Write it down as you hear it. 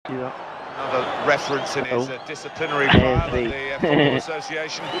Another reference in his disciplinary file of the Football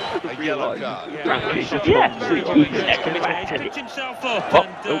Association, a yellow card. He's picked himself up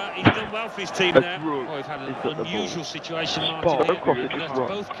and he's done well for his team there. Oh, we've had an unusual situation, Martin, here.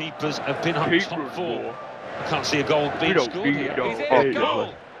 Both keepers have been on top four. I can't see a goal being scored here. He's in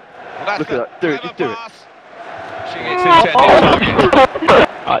goal. Look at that, do it, just do it.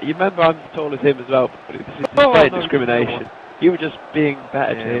 You remember I'm as tall as him as well, but this is fair discrimination. You were just being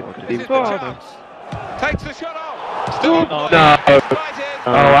better to him because he was taller. Takes the shot off. Still no.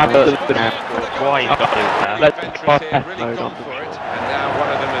 Absolutely. Why you got to do that? Let's really gone for it. And now one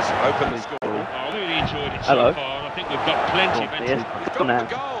of them has opened the score. I really enjoyed it Hello. so far. I think we've got plenty of He's got the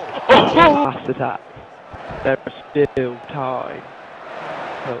goal. Fast attack. There's still time.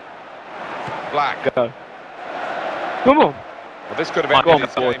 Black. Go. Come on. Well, this could have ended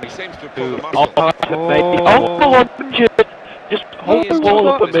his game. He seems to have pulled the muscle. Just hold the ball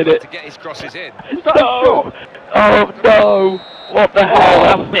up a minute. To get his crosses in. No! Oh no! What the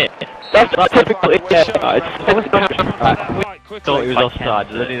hell? That's typical Indian. Thought he was offside,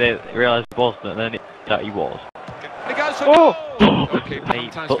 and then he realised he wasn't, and then that he was. He goes for goal! Goalkeepers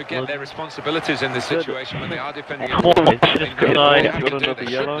sometimes forget their responsibilities in this situation when they are defending a goal.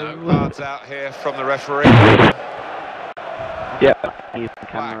 Cards out here from the referee. Yeah. And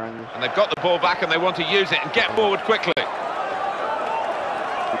they've got the ball back and they want to use it and get forward quickly.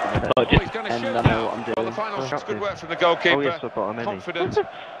 He's going to shoot now. Well, the final shot's good work from the goalkeeper. Oh, yes, I've got him, confident,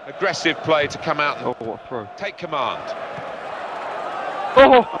 aggressive play to come out and take command.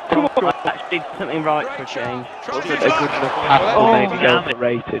 Oh, come on! I actually did something right for a change. Wasn't a good enough pass for maybe go for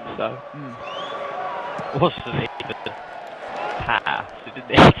rated, so. Wasn't even a pass.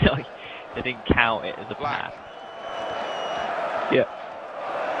 They didn't count it as a pass. Yeah.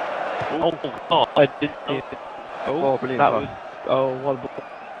 Oh, God. I did see it. Oh, brilliant. That was. Oh, what a ball.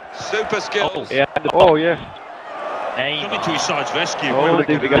 Super skills. Yeah. Oh, yes. Coming to his side's rescue. Oh, I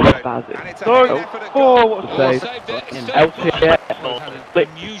think we got Basil. Oh, what a save. LTS.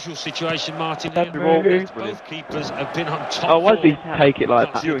 Unusual situation, Martin. Both keepers have been on top. Oh, why did he take it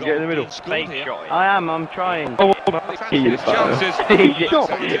like that? You get in the middle. I'm trying. Oh, his chances.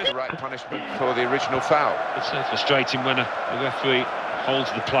 The right punishment for the original foul. It's so frustrating when a referee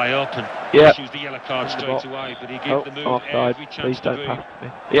holds the play up and issues the yellow card straight away, but he gives the move every chance to do. Pass me.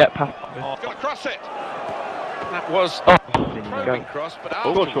 Yeah, pass me. He's got to cross it. That was probing cross, but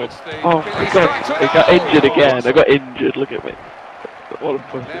afterwards he got injured again. I got injured. Look at me. What a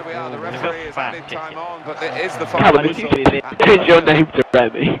pussy. There we are. The referee is adding time on, but it is the final whistle. Change your name to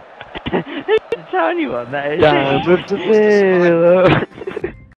Remy. It's a tiny one, that is. Damn, with the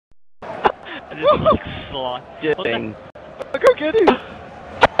Thing. Go get him.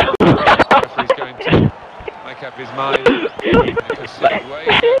 The referee's going to make up his mind.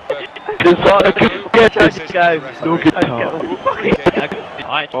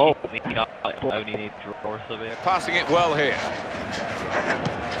 I think I only need to draw something. Passing it well here.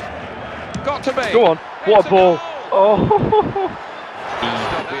 Got to be. Go on. What a ball. Oh.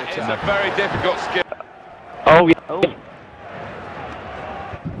 It's a very difficult skill. Oh, yeah. Oh.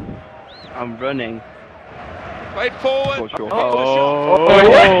 I'm running. Played forward. Oh,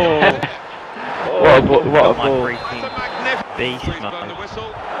 Yeah. What a ball. What a ball. That's a magnificent Beast, he's blown the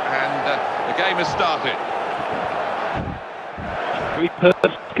whistle, and the game has started. We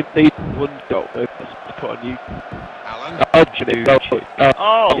first conceded one goal. Let's put on you. Alan.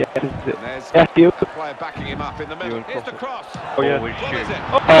 Oh! Yeah, There's you. the player backing him up in the middle. Here's the cross. Oh, yeah. What is it?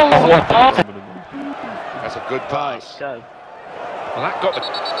 That's a good pass. Go. Well, that got the...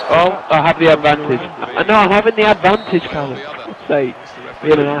 Oh, I have the advantage. I know, I'm having the advantage, Callum. For God's sake.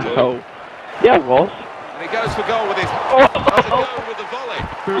 Being an asshole. Yeah, I was. And he goes for goal with his... Oh, to go with the volley.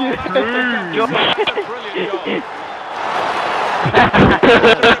 That's a brilliant goal.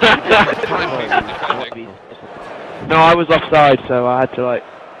 No, I was offside, so I had to like...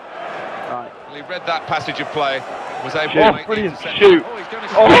 Right. Well, he read that passage of play, was able to make the brilliant. interception. Shoot. Oh, he's going to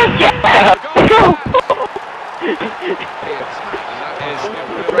Oh, yeah! Go! And that is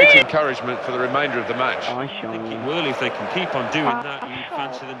great encouragement for the remainder of the match. I Thinking well, if they can keep on doing that, you'd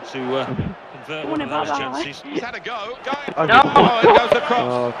fancy them to convert one of those chances. He's had a go. Going Oh, no. Oh, it goes across.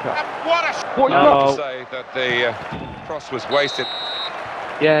 Oh, okay. What a... What to say that the cross was wasted.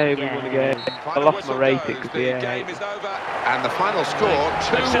 Yeah, we won again. I Final lost my whistle rating goes, because the game is over, and the final score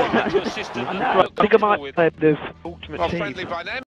 2-1. To assist them. I think I might play the ultimate Well, team. friendly by them.